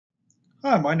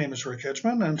Hi, my name is Rick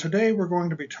Edgeman, and today we're going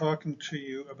to be talking to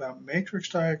you about matrix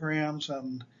diagrams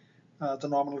and the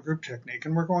nominal group technique.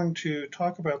 And we're going to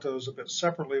talk about those a bit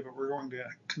separately, but we're going to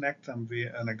connect them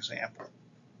via an example.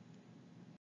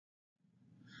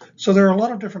 So there are a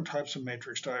lot of different types of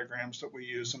matrix diagrams that we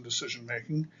use in decision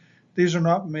making. These are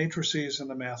not matrices in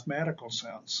the mathematical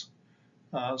sense.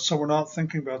 So we're not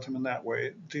thinking about them in that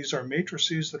way. These are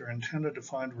matrices that are intended to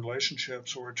find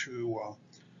relationships or to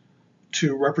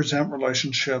represent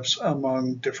relationships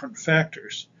among different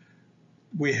factors.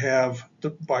 We have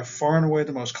by far and away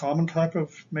the most common type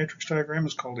of matrix diagram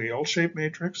is called the L-shaped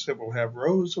matrix. It will have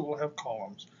rows, it will have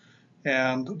columns.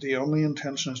 And the only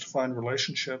intention is to find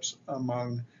relationships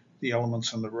among the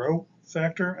elements in the row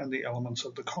factor and the elements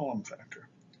of the column factor.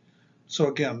 So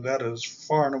again, that is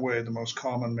far and away the most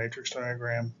common matrix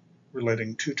diagram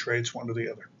relating two traits, one to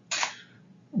the other.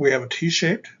 We have a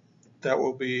T-shaped. That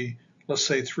will be, let's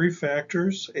say, three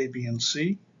factors, A, B, and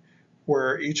C,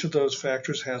 where each of those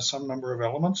factors has some number of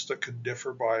elements that could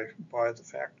differ by the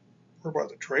fact or by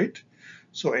the trait.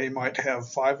 So A might have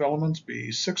 5 elements,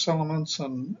 B 6 elements,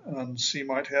 and C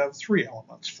might have 3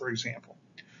 elements, for example.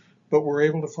 But we're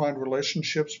able to find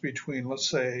relationships between, let's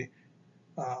say,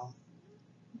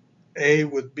 A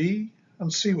with B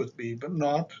and C with B, but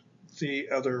not the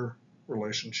other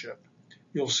relationship.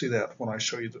 You'll see that when I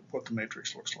show you what the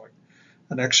matrix looks like.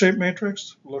 An X-shaped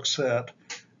matrix looks at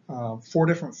 4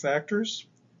 different factors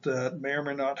that may or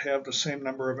may not have the same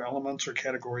number of elements or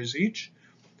categories each.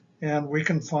 And we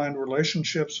can find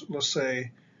relationships, let's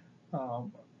say,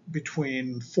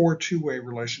 between 4 two-way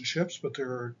relationships, but there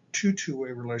are 2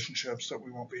 two-way relationships that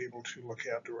we won't be able to look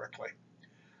at directly.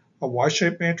 A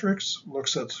Y-shaped matrix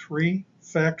looks at 3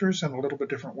 factors in a little bit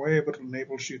different way, but it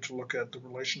enables you to look at the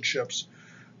relationships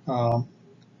A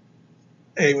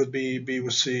with B, B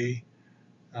with C,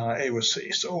 A with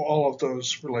C. So all of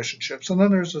those relationships. And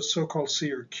then there's a so-called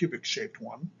C or cubic shaped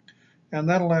one. And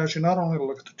that allows you not only to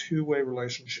look at the two-way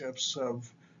relationships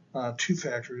of 2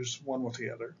 factors, one with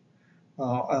the other,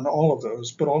 and all of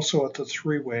those, but also at the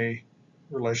 3-way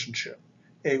relationship,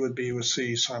 A with B with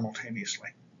C simultaneously.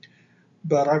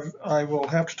 But I will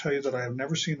have to tell you that I have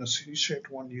never seen a C-shaped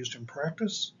one used in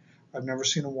practice. I've never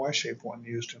seen a Y-shaped one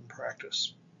used in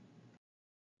practice.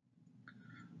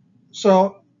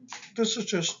 So this is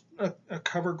just a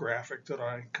cover graphic that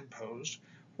I composed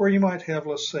where you might have,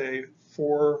 let's say,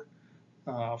 4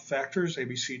 factors, A,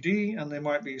 B, C, D, and they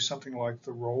might be something like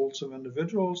the roles of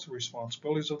individuals, the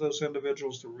responsibilities of those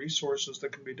individuals, the resources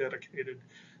that can be dedicated,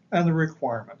 and the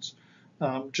requirements.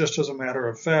 Just as a matter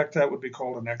of fact, that would be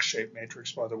called an X-shaped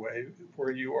matrix, by the way,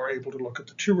 where you are able to look at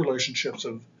the 2 relationships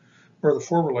of, or the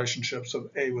 4 relationships of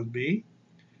A with B,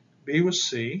 B with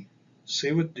C,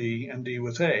 C with D, and D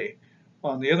with A.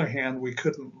 On the other hand, we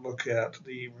couldn't look at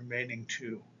the remaining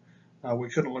 2. We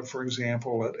couldn't look, for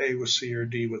example, at A with C or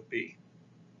D with B.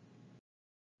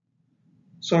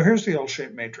 So here's the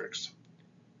L-shaped matrix.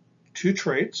 2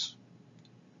 traits.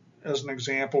 As an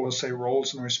example, let's say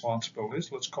roles and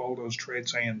responsibilities. Let's call those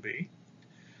traits A and B.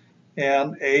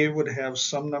 And A would have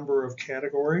some number of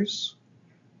categories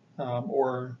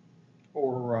or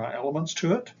elements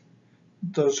to it.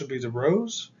 Those would be the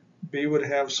rows. B would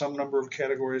have some number of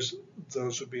categories.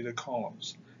 Those would be the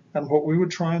columns. And what we would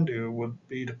try and do would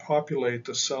be to populate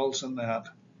the cells in that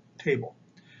table.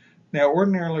 Now,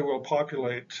 ordinarily, we'll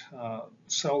populate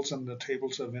cells in the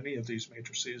tables of any of these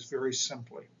matrices very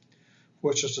simply,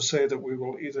 which is to say that we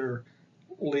will either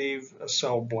leave a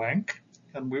cell blank,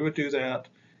 and we would do that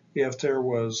if there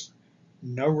was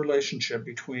no relationship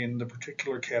between the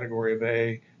particular category of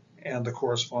A and the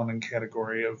corresponding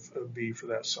category of B for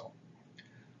that cell.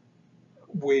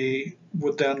 We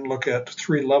would then look at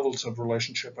 3 levels of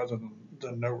relationship other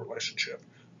than no relationship: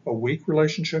 a weak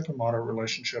relationship, a moderate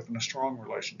relationship, and a strong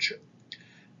relationship.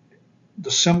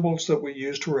 The symbols that we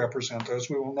use to represent those,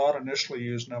 we will not initially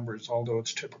use numbers, although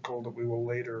it's typical that we will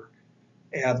later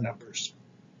add numbers.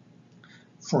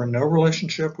 For a no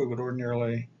relationship, we would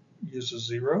ordinarily use a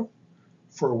 0.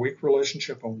 For a weak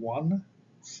relationship, a 1.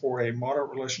 For a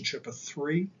moderate relationship, a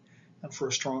 3. And for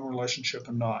a strong relationship,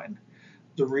 a 9.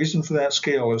 The reason for that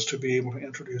scale is to be able to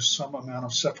introduce some amount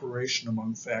of separation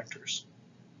among factors.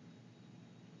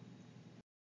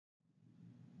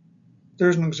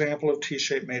 There's an example of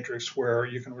T-shaped matrix where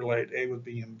you can relate A with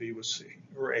B and B with C,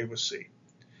 or A with C,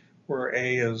 where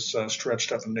A is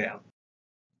stretched up and down.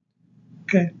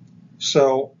 Okay,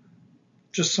 so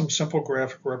just some simple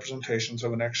graphic representations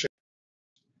of an X-shaped,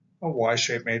 a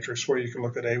Y-shaped matrix where you can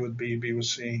look at A with B, B with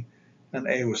C, and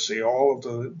A with C, all of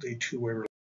the two-way relations.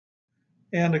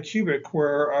 And a cubic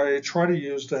where I try to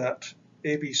use that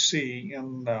ABC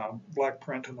in black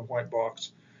print in the white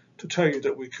box to tell you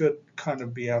that we could kind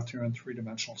of be out there in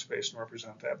three-dimensional space and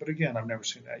represent that. But again, I've never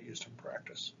seen that used in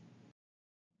practice.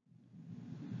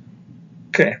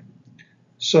 Okay,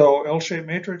 so L-shaped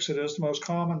matrix, it is the most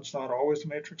common. It's not always the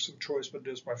matrix of choice, but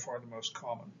it is by far the most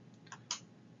common.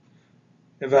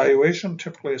 Evaluation,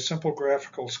 typically a simple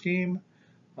graphical scheme.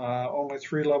 Only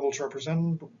 3 levels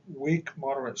represented: weak,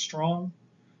 moderate, strong,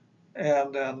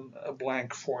 and then a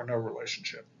blank for no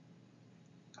relationship.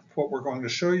 What we're going to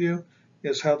show you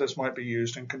is how this might be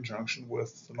used in conjunction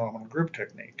with the nominal group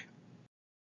technique.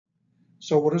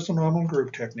 So what is the nominal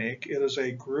group technique? It is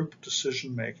a group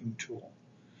decision-making tool.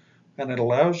 And it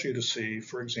allows you to see,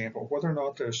 for example, whether or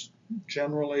not there's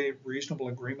generally reasonable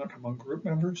agreement among group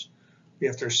members,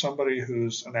 if there's somebody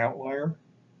who's an outlier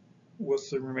with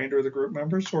the remainder of the group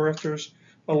members, or if there's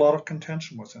a lot of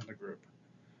contention within the group.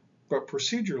 But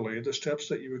procedurally, the steps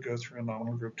that you would go through in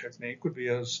nominal group technique would be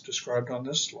as described on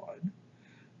this slide.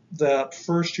 That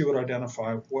first you would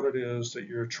identify what it is that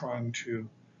you're trying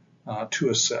to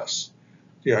assess.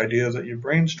 The idea that you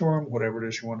brainstorm, whatever it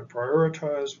is you want to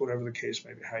prioritize, whatever the case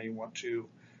may be, how you want to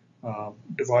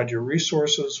divide your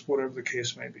resources, whatever the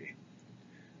case may be.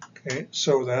 Okay,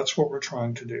 so that's what we're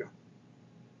trying to do.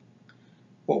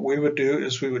 What we would do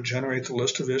is we would generate the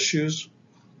list of issues,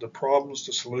 the problems,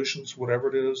 the solutions, whatever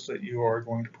it is that you are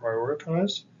going to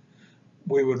prioritize.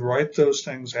 We would write those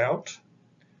things out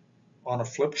on a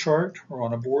flip chart or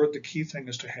on a board. The key thing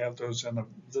is to have those in a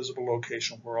visible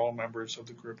location where all members of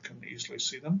the group can easily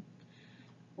see them.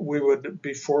 We would,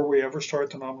 before we ever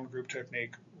start the nominal group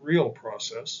technique real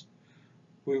process,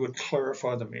 we would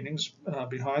clarify the meanings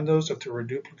behind those. If there were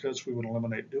duplicates, we would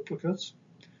eliminate duplicates.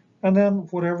 And then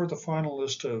whatever the final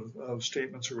list of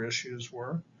statements or issues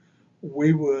were,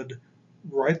 we would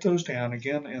write those down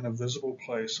again in a visible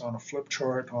place on a flip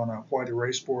chart, on a white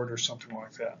erase board, or something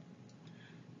like that.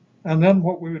 And then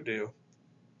what we would do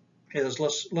is,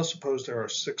 let's suppose there are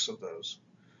 6 of those.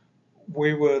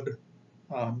 We would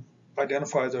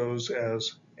identify those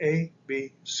as A,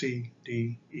 B, C,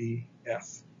 D, E,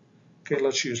 F. Okay,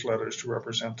 let's use letters to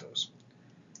represent those.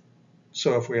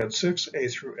 So if we had 6, A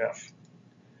through F.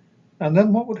 And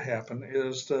then what would happen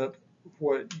is that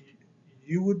what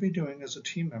you would be doing as a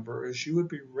team member is you would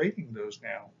be rating those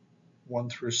now, 1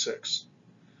 through 6.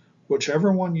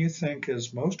 Whichever one you think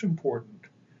is most important,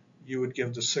 you would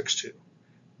give the 6 to.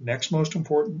 Next most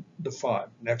important, the 5.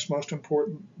 Next most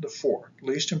important, the 4.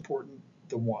 Least important,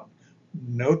 the 1.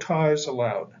 No ties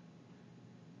allowed.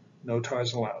 No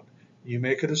ties allowed. You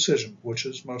make a decision, which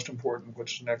is most important,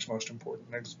 which is next most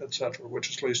important, etc., which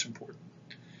is least important.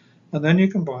 And then you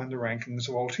combine the rankings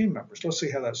of all team members. Let's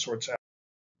see how that sorts out.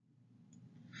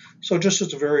 So just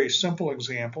as a very simple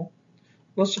example,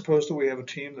 let's suppose that we have a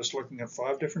team that's looking at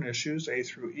 5 different issues, A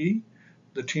through E.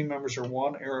 The team members are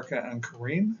Juan, Erica, and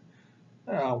Kareem.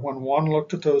 When Juan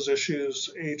looked at those issues,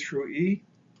 A through E,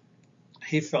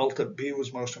 he felt that B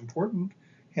was most important,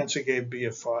 hence he gave B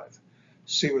a 5.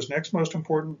 C was next most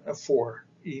important, a 4.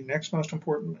 E next most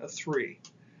important, a 3.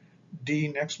 D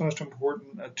next most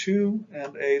important, a 2.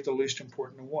 And A the least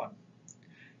important, a 1.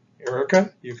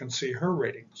 Erica, you can see her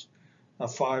ratings. A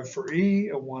 5 for E,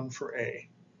 a 1 for A.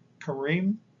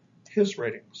 Kareem, his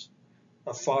ratings.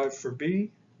 A 5 for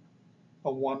B,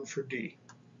 a 1 for D.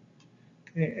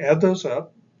 Okay, add those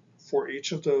up for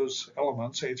each of those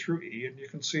elements, A through E, and you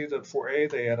can see that for A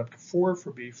they add up to 4,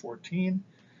 for B 14,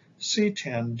 C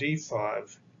 10, D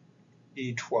 5,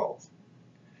 E 12.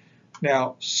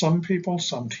 Now some people,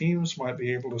 some teams might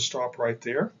be able to stop right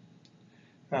there,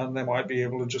 and they might be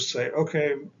able to just say,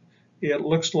 okay, it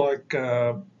looks like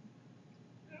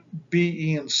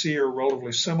B, E, and C are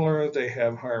relatively similar. They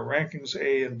have higher rankings.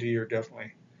 A and D are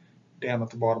definitely down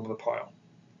at the bottom of the pile.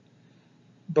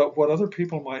 But what other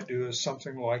people might do is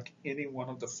something like any one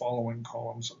of the following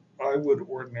columns. I would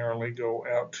ordinarily go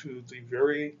out to the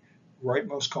very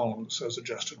rightmost column that says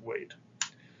adjusted weight.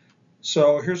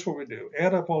 So here's what we do.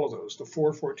 Add up all of those, the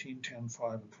 4, 14, 10,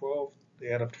 5, and 12. They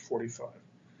add up to 45.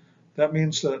 That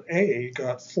means that A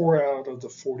got 4 out of the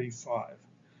 45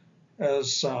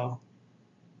 as a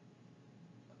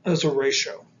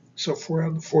ratio. So 4 out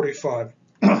of the 45.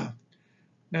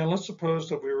 Now let's suppose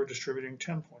that we were distributing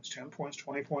 10 points, 10 points,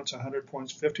 20 points, 100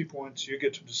 points, 50 points. You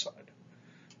get to decide.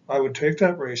 I would take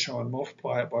that ratio and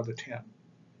multiply it by the 10,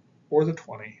 or the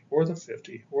 20, or the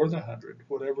 50, or the 100,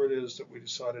 whatever it is that we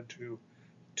decided to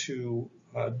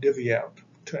divvy out,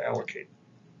 to allocate.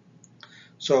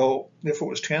 So if it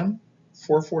was 10,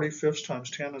 4/45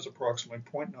 times 10 is approximately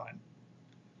 0.9.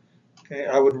 Okay,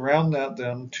 I would round that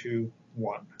then to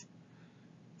 1.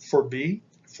 For B,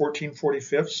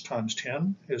 14/45 times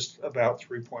 10 is about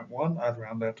 3.1. I'd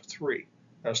round that to 3.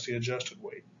 That's the adjusted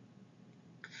weight.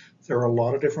 There are a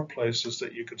lot of different places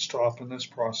that you could stop in this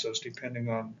process depending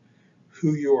on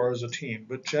who you are as a team,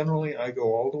 but generally I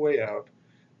go all the way out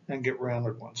and get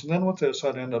rounded ones. And then with this,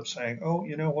 I'd end up saying, oh,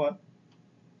 you know what?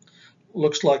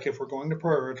 Looks like if we're going to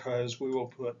prioritize, we will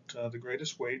put the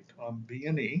greatest weight on B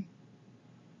and E,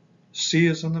 C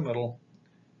is in the middle,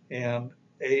 and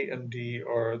A and D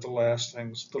are the last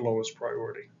things, the lowest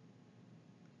priority.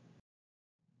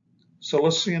 So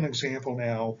let's see an example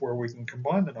now where we can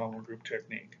combine the nominal group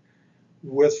technique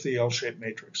with the L-shaped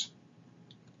matrix.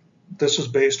 This is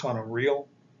based on a real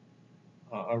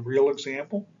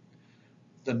example.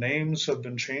 The names have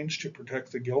been changed to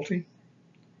protect the guilty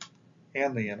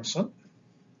and the innocent.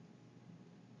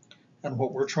 And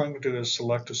what we're trying to do is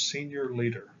select a senior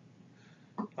leader.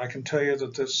 I can tell you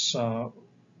that this,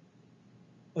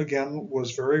 again,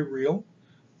 was very real.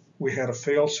 We had a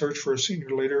failed search for a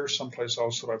senior leader someplace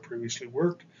else that I previously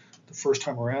worked. The first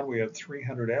time around, we had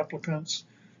 300 applicants.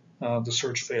 The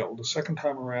search failed. The second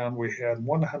time around, we had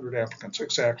 100 applicants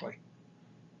exactly,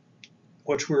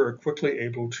 which we were quickly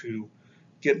able to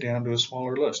get down to a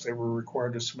smaller list. They were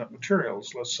required to submit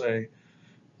materials, let's say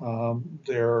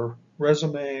their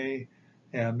resume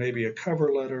and maybe a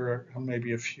cover letter and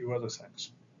maybe a few other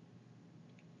things.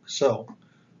 So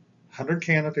 100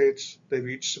 candidates, they've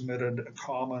each submitted a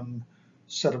common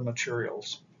set of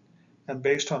materials. And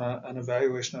based on an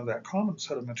evaluation of that common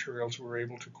set of materials, we were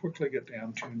able to quickly get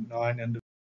down to 9 individuals.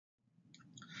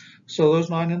 So those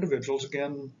 9 individuals,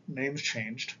 again, names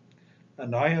changed.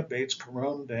 Anaya, Bates,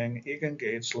 Carone, Deng, Egan,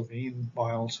 Gates, Levine,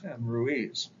 Miles, and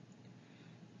Ruiz.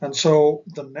 And so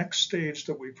the next stage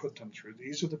that we put them through,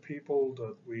 these are the people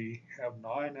that we have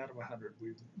 9 out of 100.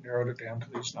 We've narrowed it down to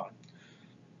these 9.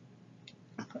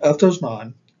 Of those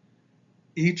 9,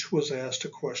 each was asked a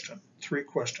question, 3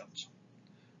 questions.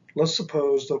 Let's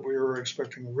suppose that we were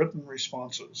expecting written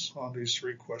responses on these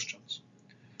 3 questions.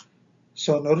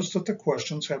 So notice that the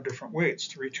questions have different weights,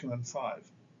 3, 2, and 5.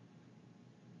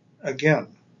 Again,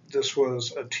 this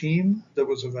was a team that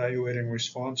was evaluating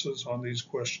responses on these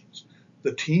questions.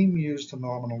 The team used the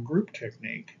nominal group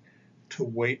technique to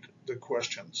weight the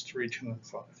questions, 3, 2, and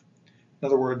 5. In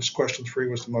other words, question 3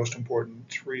 was the most important,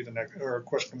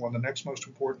 question 1 the next most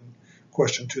important,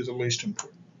 question 2 the least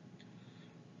important.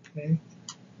 Okay.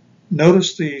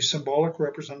 Notice the symbolic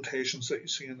representations that you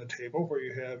see in the table where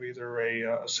you have either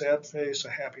a sad face, a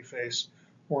happy face,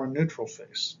 or a neutral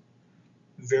face.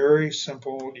 Very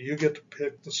simple. You get to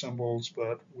pick the symbols,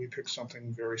 but we pick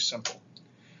something very simple.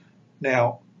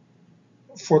 Now,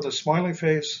 for the smiley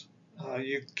face,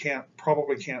 you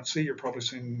probably can't see. You're probably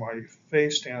seeing my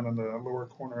face down in the lower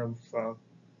corner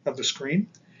of the screen,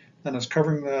 and it's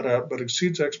covering that up, but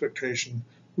exceeds expectation,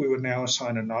 we would now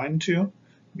assign a 9 to,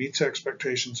 meets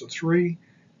expectations of 3,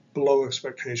 below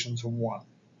expectations of 1.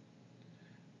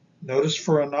 Notice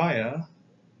for Anaya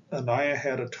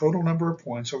had a total number of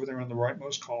points over there in the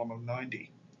rightmost column of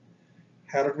 90.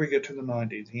 How did we get to the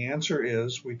 90? The answer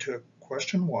is we took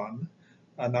question 1.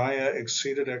 Anaya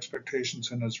exceeded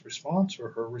expectations in his response or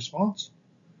her response,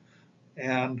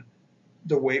 and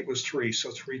the weight was 3,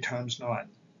 so 3 times 9.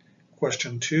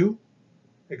 Question 2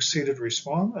 exceeded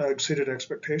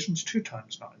expectations 2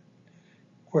 times 9.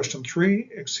 Question 3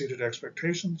 exceeded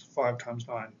expectations 5 times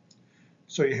 9.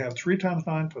 So you have 3 times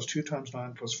 9 plus 2 times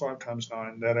 9 plus 5 times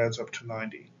 9. That adds up to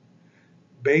 90.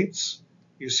 Bates,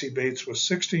 you see Bates was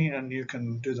 60, and you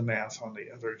can do the math on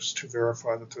the others to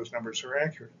verify that those numbers are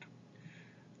accurate.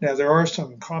 Now there are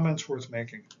some comments worth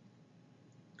making.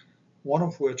 One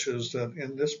of which is that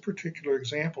in this particular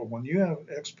example, when you have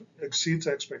exceeds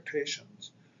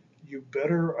expectations, you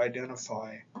better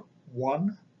identify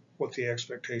 1, what the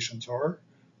expectations are,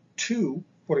 2,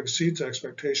 what exceeds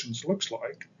expectations looks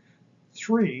like,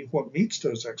 3, what meets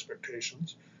those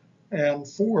expectations, and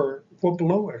 4, what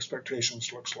below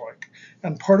expectations looks like.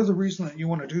 And part of the reason that you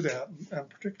want to do that, and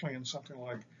particularly in something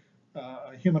like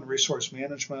human resource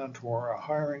management or a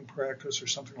hiring practice or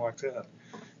something like that,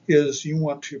 is you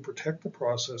want to protect the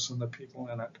process and the people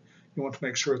in it. You want to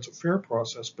make sure it's a fair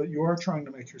process, but you are trying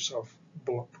to make yourself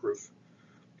bulletproof.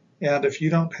 And if you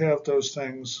don't have those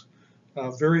things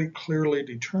very clearly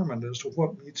determined as to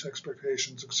what meets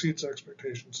expectations, exceeds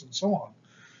expectations, and so on,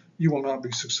 you will not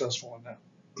be successful in that.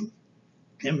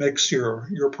 It makes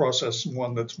your process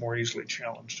one that's more easily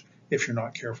challenged if you're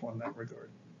not careful in that regard.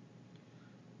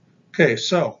 Okay,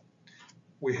 so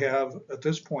we have at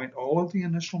this point all of the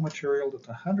initial material that the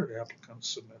 100 applicants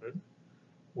submitted.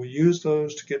 We use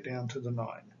those to get down to the 9.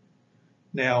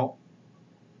 Now,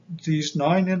 these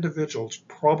 9 individuals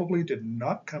probably did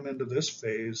not come into this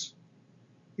phase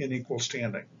in equal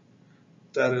standing.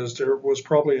 That is, there was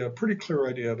probably a pretty clear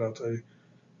idea about the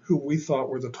who we thought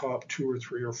were the top 2 or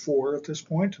 3 or 4 at this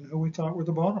point and who we thought were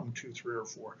the bottom 2, 3, or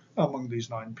 4 among these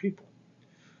 9 people.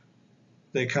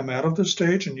 They come out of this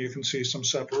stage and you can see some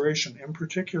separation. In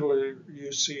particular,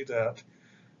 you see that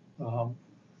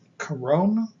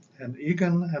Carone and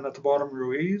Egan and at the bottom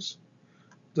Ruiz,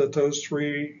 that those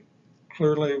 3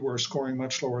 clearly were scoring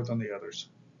much lower than the others.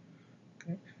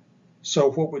 Okay.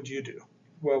 So what would you do?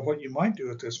 Well, what you might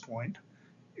do at this point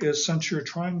is, since you're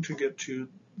trying to get to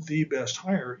the best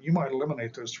hire, you might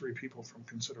eliminate those 3 people from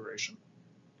consideration,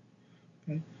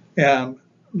 okay, and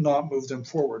not move them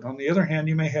forward. On the other hand,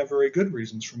 you may have very good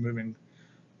reasons for moving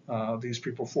these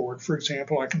people forward. For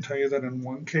example, I can tell you that in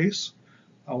one case,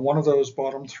 one of those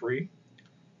bottom 3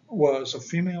 was a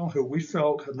female who we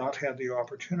felt had not had the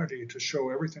opportunity to show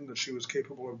everything that she was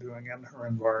capable of doing in her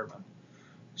environment.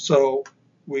 So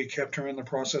we kept her in the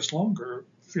process longer,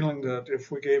 feeling that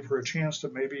if we gave her a chance,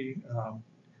 that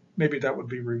maybe that would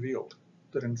be revealed,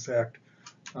 that in fact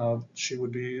she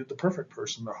would be the perfect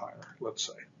person to hire, let's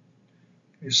say.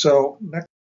 Okay, so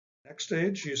next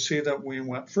stage, you see that we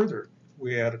went further.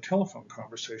 We had a telephone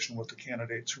conversation with the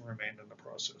candidates who remained in the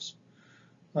process.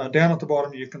 Down at the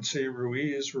bottom, you can see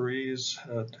Ruiz. Ruiz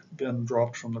had been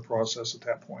dropped from the process at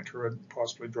that point, or had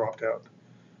possibly dropped out,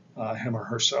 him or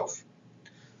herself.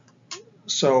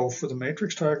 So for the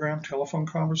matrix diagram telephone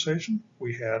conversation,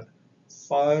 we had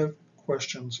 5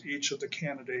 questions each of the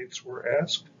candidates were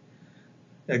asked.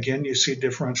 Again, you see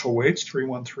differential weights, 3,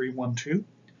 1, 3, 1, 2,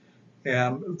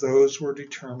 and those were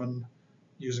determined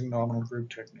using nominal group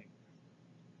technique.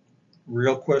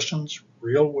 Real questions,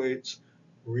 real weights,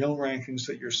 real rankings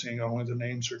that you're seeing, only the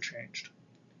names are changed.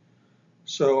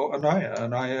 So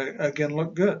Anaya again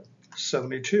looked good,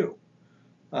 72.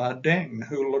 Deng,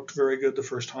 who looked very good the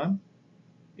first time,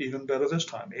 even better this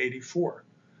time, 84,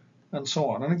 and so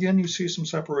on. And again, you see some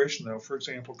separation though. For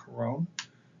example, Carone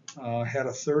had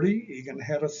a 30, Egan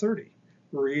had a 30.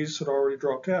 Ruiz had already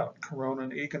dropped out. Carone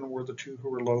and Egan were the 2 who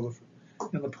were low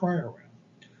in the prior round.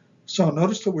 So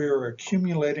notice that we are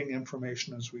accumulating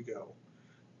information as we go.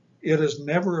 It is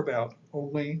never about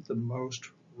only the most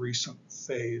recent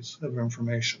phase of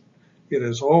information. It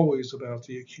is always about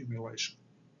the accumulation.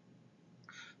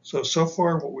 So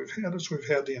far what we've had is we've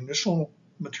had the initial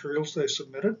materials they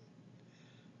submitted.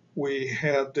 We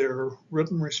had their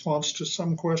written response to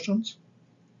some questions.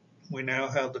 We now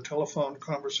have the telephone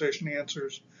conversation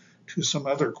answers to some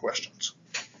other questions.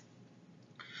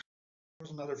 There's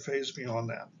another phase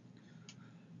beyond that.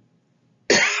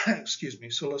 Excuse me.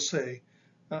 So let's say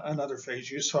another phase.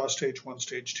 You saw stage 1,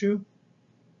 stage 2.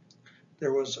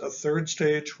 There was a third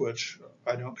stage, which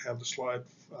I don't have the slide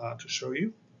to show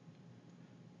you,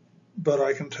 but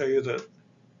I can tell you that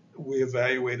we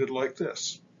evaluated like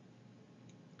this.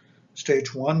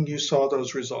 Stage 1, you saw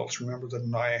those results. Remember that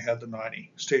Anaya had the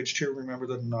 90. Stage 2, remember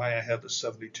that Anaya had the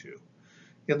 72.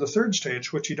 In the third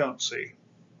stage, which you don't see,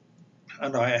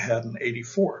 Anaya had an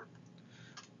 84.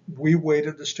 We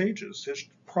weighted the stages. It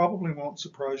probably won't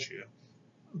surprise you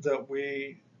that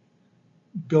we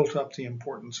built up the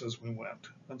importance as we went.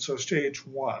 And so stage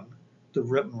 1, the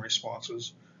written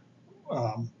responses,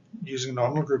 using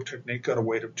nominal group technique, got a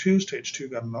weight of 2. Stage 2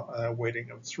 got a weighting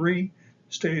of 3.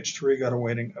 Stage 3 got a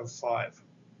weighting of 5.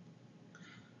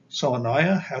 So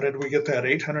Anaya, how did we get that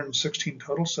 816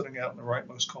 total sitting out in the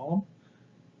rightmost column?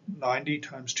 90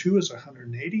 times 2 is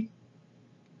 180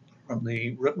 from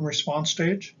the written response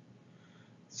stage.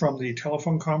 From the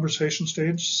telephone conversation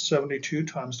stage, 72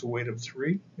 times the weight of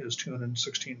 3 is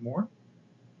 216 more.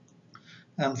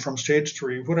 And from stage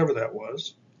 3, whatever that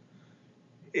was,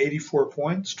 84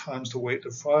 points times the weight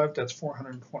of 5, that's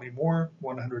 420 more.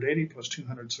 180 plus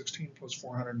 216 plus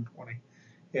 420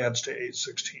 adds to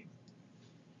 816.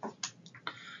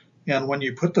 And when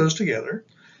you put those together,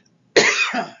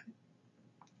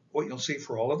 what you'll see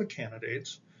for all of the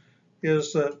candidates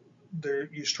is that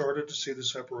you started to see the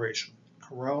separation.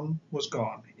 Carone was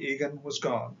gone. Egan was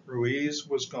gone. Ruiz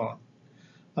was gone.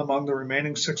 Among the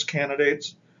remaining 6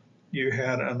 candidates, you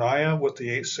had Anaya with the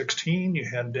 816, you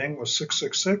had Deng with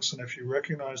 666, and if you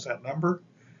recognize that number,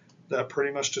 that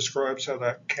pretty much describes how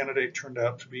that candidate turned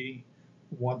out to be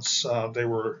once they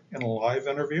were in a live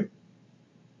interview.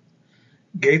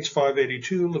 Gates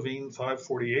 582, Levine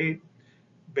 548,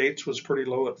 Bates was pretty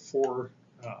low at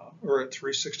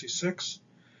 366,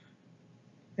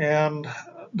 and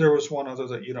there was one other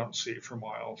that you don't see for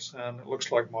Miles, and it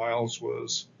looks like Miles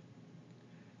was,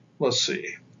 let's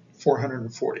see,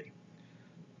 440.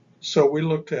 So we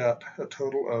looked at a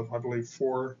total of, I believe,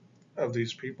 4 of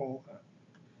these people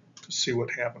to see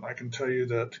what happened. I can tell you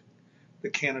that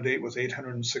the candidate with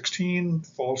 816,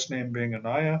 false name being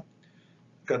Anaya,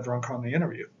 got drunk on the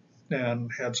interview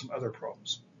and had some other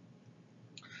problems.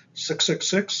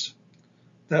 666,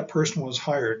 that person was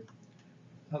hired.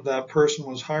 That person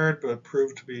was hired but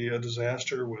proved to be a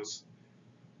disaster with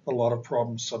a lot of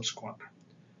problems subsequent.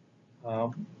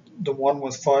 The one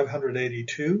with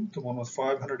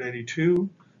 582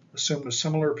 assumed a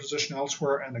similar position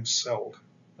elsewhere and excelled,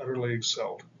 utterly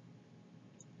excelled.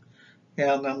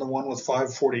 And then the one with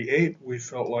 548 we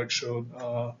felt like showed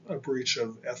a breach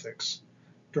of ethics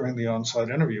during the on-site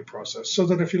interview process. So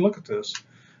that if you look at this,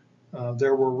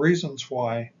 there were reasons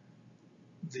why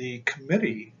the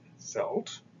committee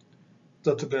felt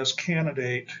that the best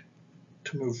candidate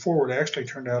to move forward actually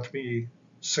turned out to be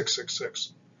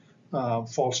 666,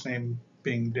 false name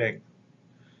being Dig.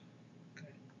 Okay.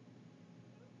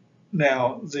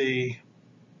 Now, the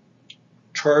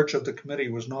charge of the committee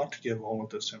was not to give all of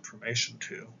this information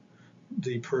to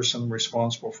the person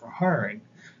responsible for hiring.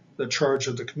 The charge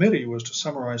of the committee was to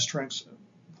summarize strengths,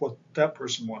 what that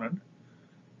person wanted,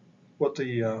 what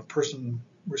the person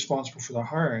responsible for the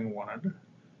hiring wanted,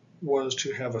 was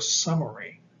to have a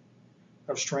summary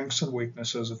of strengths and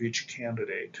weaknesses of each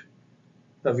candidate,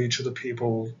 of each of the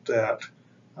people that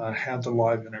had the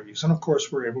live interviews. And of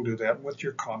course, we're able to do that. And with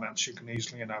your comments, you can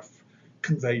easily enough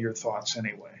convey your thoughts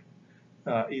anyway.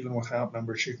 Even without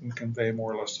numbers, you can convey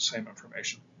more or less the same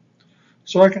information.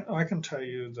 So I can tell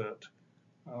you that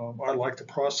I like the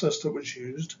process that was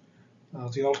used.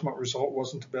 The ultimate result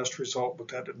wasn't the best result, but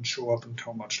that didn't show up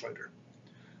until much later.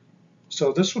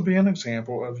 So this would be an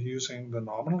example of using the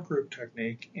nominal group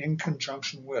technique in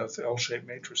conjunction with L-shaped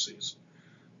matrices.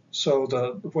 So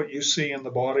what you see in the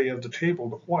body of the table,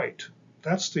 the white,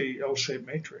 that's the L-shaped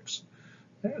matrix,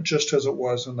 just as it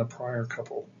was in the prior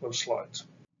couple of slides.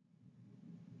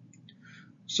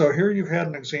 So here you had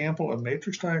an example of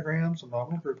matrix diagrams, a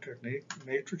nominal group technique.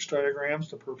 Matrix diagrams,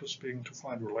 the purpose being to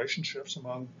find relationships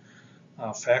among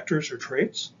factors or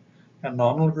traits, and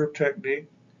nominal group technique,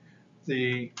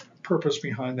 the purpose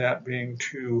behind that being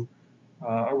to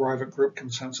arrive at group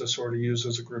consensus or to use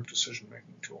as a group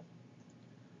decision-making tool.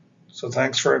 So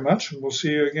thanks very much, and we'll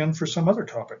see you again for some other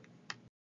topic.